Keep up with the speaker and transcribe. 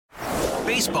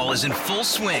Baseball is in full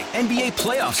swing. NBA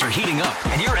playoffs are heating up,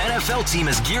 and your NFL team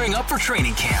is gearing up for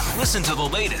training camp. Listen to the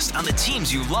latest on the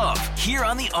teams you love here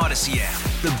on the Odyssey app.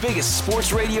 The biggest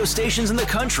sports radio stations in the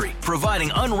country,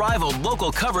 providing unrivaled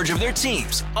local coverage of their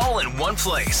teams, all in one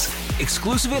place.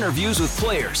 Exclusive interviews with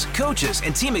players, coaches,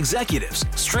 and team executives,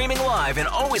 streaming live and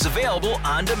always available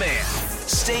on demand.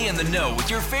 Stay in the know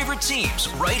with your favorite teams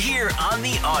right here on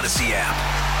the Odyssey app.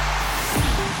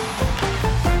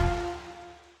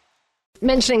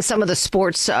 Mentioning some of the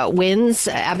sports wins,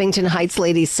 Abington Heights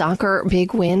ladies soccer,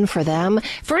 big win for them.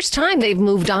 First time they've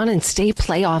moved on and stay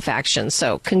playoff action.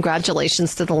 So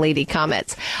congratulations to the Lady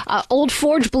Comets. Old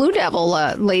Forge Blue Devil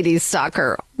ladies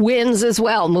soccer wins as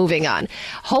well, moving on.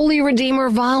 Holy Redeemer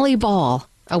Volleyball,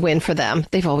 a win for them.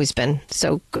 They've always been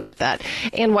so good at that.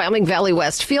 And Wyoming Valley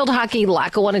West field hockey,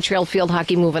 Lackawanna Trail field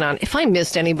hockey moving on. If I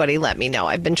missed anybody, let me know.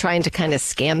 I've been trying to kind of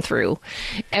scan through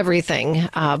everything.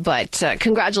 But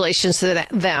congratulations to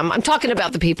them. I'm talking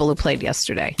about the people who played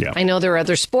yesterday. Yeah. I know there are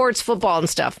other sports, football and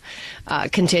stuff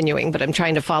continuing, but I'm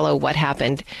trying to follow what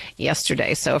happened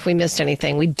yesterday. So if we missed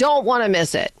anything, we don't want to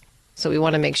miss it. So we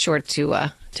want to make sure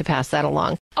to pass that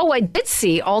along. Oh, I did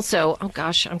see also, oh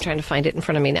gosh, I'm trying to find it in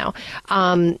front of me now.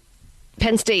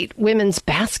 Penn State women's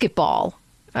basketball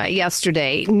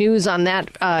yesterday. News on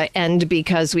that end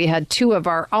because we had two of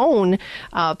our own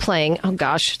playing. Oh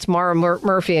gosh, it's Mara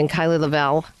Murphy and Kylie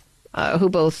Lavelle. Who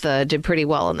both did pretty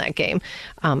well in that game.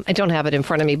 I don't have it in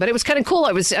front of me, but it was kind of cool.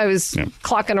 I was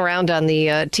clocking around on the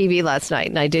TV last night,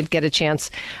 and I did get a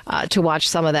chance to watch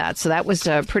some of that. So that was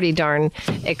pretty darn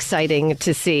exciting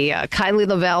to see. Kylie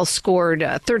Lavelle scored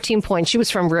 13 points. She was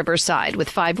from Riverside with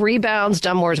 5 rebounds.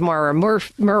 Dunmore's Mara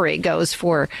Murray goes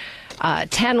for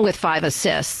 10 with 5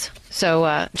 assists.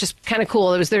 So just kind of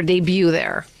cool. It was their debut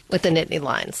there with the Nittany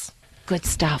Lions. Good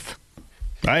stuff.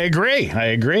 I agree.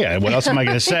 What else am I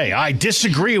going to say? I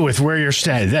disagree with where you're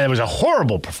standing. That was a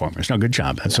horrible performance. No, good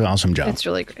job. That's an awesome job. It's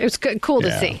really great. It was cool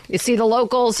to see. You see the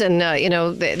locals, and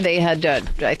they had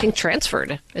I think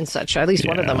transferred and such. At least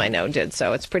one of them I know did.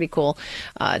 So it's pretty cool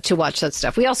to watch that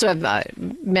stuff. We also have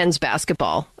men's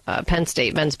basketball. Penn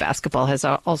State men's basketball has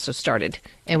also started,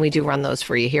 and we do run those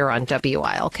for you here on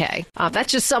WILK.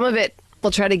 That's just some of it. We'll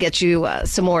try to get you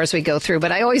some more as we go through.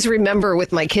 But I always remember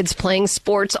with my kids playing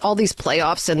sports, all these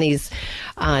playoffs and these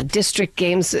district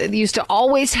games used to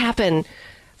always happen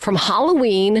from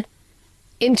Halloween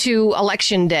into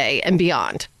Election Day and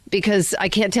beyond. Because I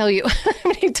can't tell you how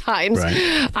many times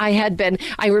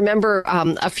I remember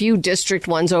a few district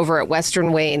ones over at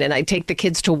Western Wayne, and I'd take the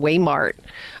kids to Waymart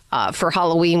for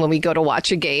Halloween when we go to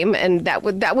watch a game, and that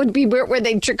would be where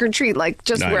they'd trick or treat, like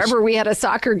just wherever we had a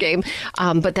soccer game.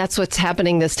 But that's what's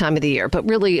happening this time of the year. But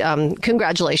really,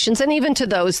 congratulations, and even to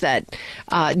those that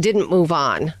didn't move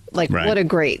on. What a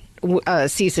great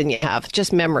season you have.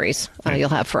 Just memories you'll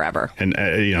have forever. And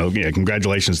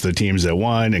congratulations to the teams that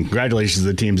won, and congratulations to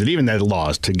the teams that even that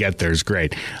lost. To get there is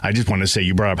great. I just want to say,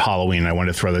 you brought up Halloween. I want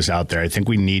to throw this out there. I think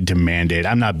we need to mandate.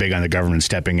 I'm not big on the government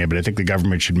stepping in, but I think the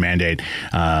government should mandate.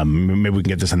 Maybe we can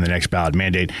get this on the next ballot.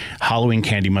 Mandate Halloween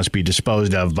candy must be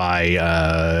disposed of by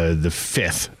the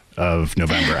 5th of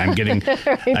November.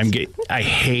 I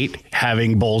hate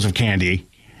having bowls of candy.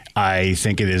 I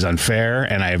think it is unfair,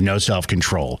 and I have no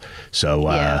self-control. So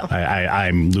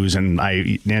I'm losing.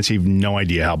 Nancy, no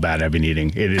idea how bad I've been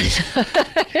eating. It is.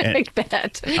 I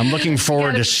bet. I'm looking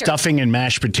forward to stuffing and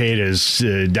mashed potatoes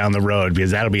down the road,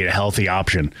 because that'll be a healthy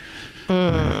option.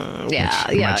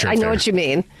 I know what you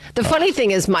mean. The funny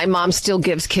thing is, my mom still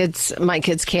gives my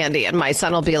kids candy, and my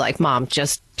son will be like, "Mom,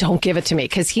 just don't give it to me,"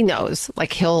 because he knows,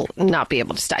 he'll not be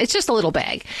able to stop. It's just a little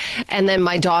bag. And then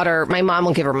my mom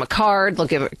will give him a card. They'll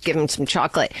give him some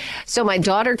chocolate. So my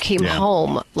daughter came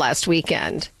home last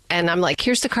weekend, and I'm like,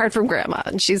 "Here's the card from Grandma."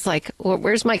 And she's like, "Well,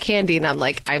 where's my candy?" And I'm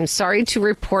like, "I'm sorry to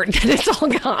report that it's all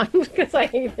gone because I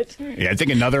hate it." Yeah, I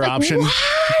think another option.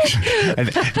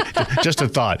 Just a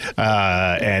thought.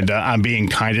 And I'm being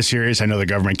kind of serious. I know the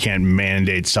government can't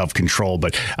mandate self-control,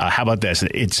 but how about this?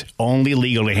 It's only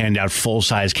legal to hand out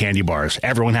full-size candy bars.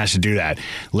 Everyone has to do that.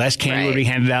 Less candy would be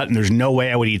handed out, and there's no way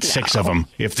I would eat 6 of them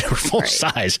if they were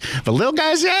full-size. But little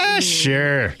guys,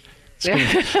 sure. Not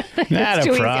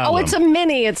a problem. Easy. Oh, it's a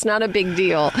mini. It's not a big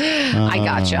deal. I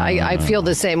gotcha. I feel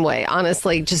the same way.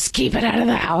 Honestly, just keep it out of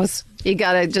the house. You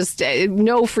gotta just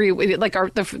no free,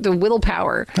 the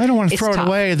willpower. I don't want to throw it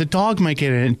away. The dog might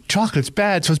get it, and chocolate's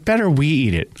bad, so it's better we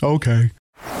eat it. Okay.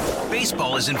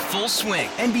 baseball is in full swing.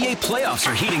 NBA playoffs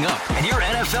are heating up, and your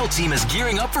NFL team is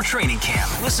gearing up for training camp.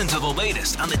 Listen to the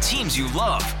latest on the teams you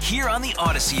love here on the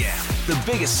Odyssey app. The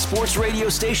biggest sports radio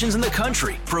stations in the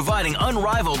country, providing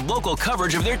unrivaled local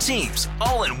coverage of their teams,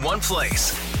 all in one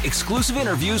place. Exclusive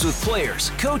interviews with players,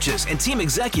 coaches, and team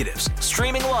executives,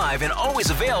 streaming live and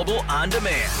always available on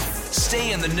demand.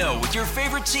 Stay in the know with your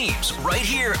favorite teams right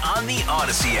here on the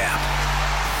Odyssey app.